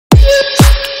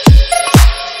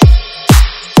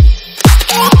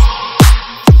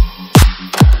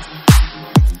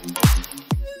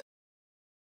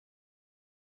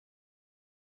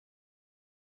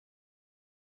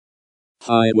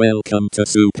Hi, welcome to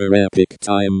Super Epic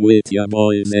Time with your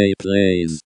boys A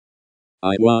Plays.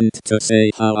 I want to say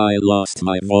how I lost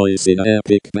my voice in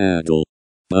epic battle,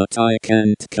 but I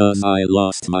can't cause I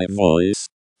lost my voice.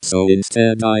 So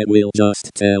instead I will just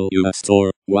tell you a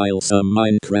story while some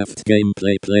Minecraft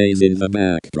gameplay plays in the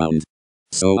background.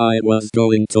 So I was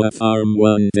going to a farm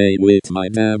one day with my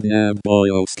Nab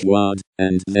Boyo squad,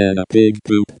 and then a pig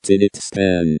pooped in its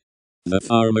pen. The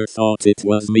farmer thought it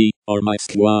was me, or my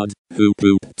squad, who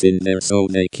pooped in there, so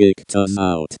they kicked us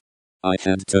out. I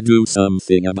had to do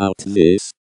something about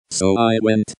this. So I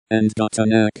went and got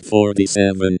an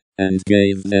AK-47 and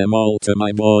gave them all to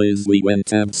my boys. We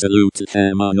went absolute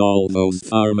ham on all those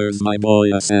farmers. My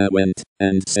boy Asa went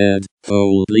and said,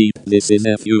 "Hold bleep, this is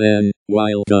FUN,"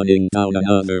 while gunning down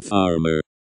another farmer.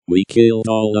 We killed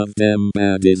all of them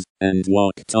baddies and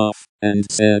walked off and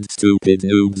said, "Stupid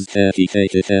noobs,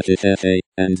 hehehehehehe,"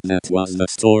 and that was the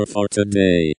store for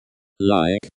today.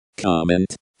 Like,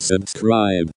 comment,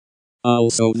 subscribe.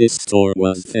 Also, this store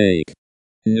was fake.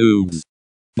 Noobs.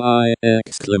 By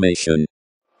exclamation.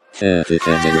 Hehehe.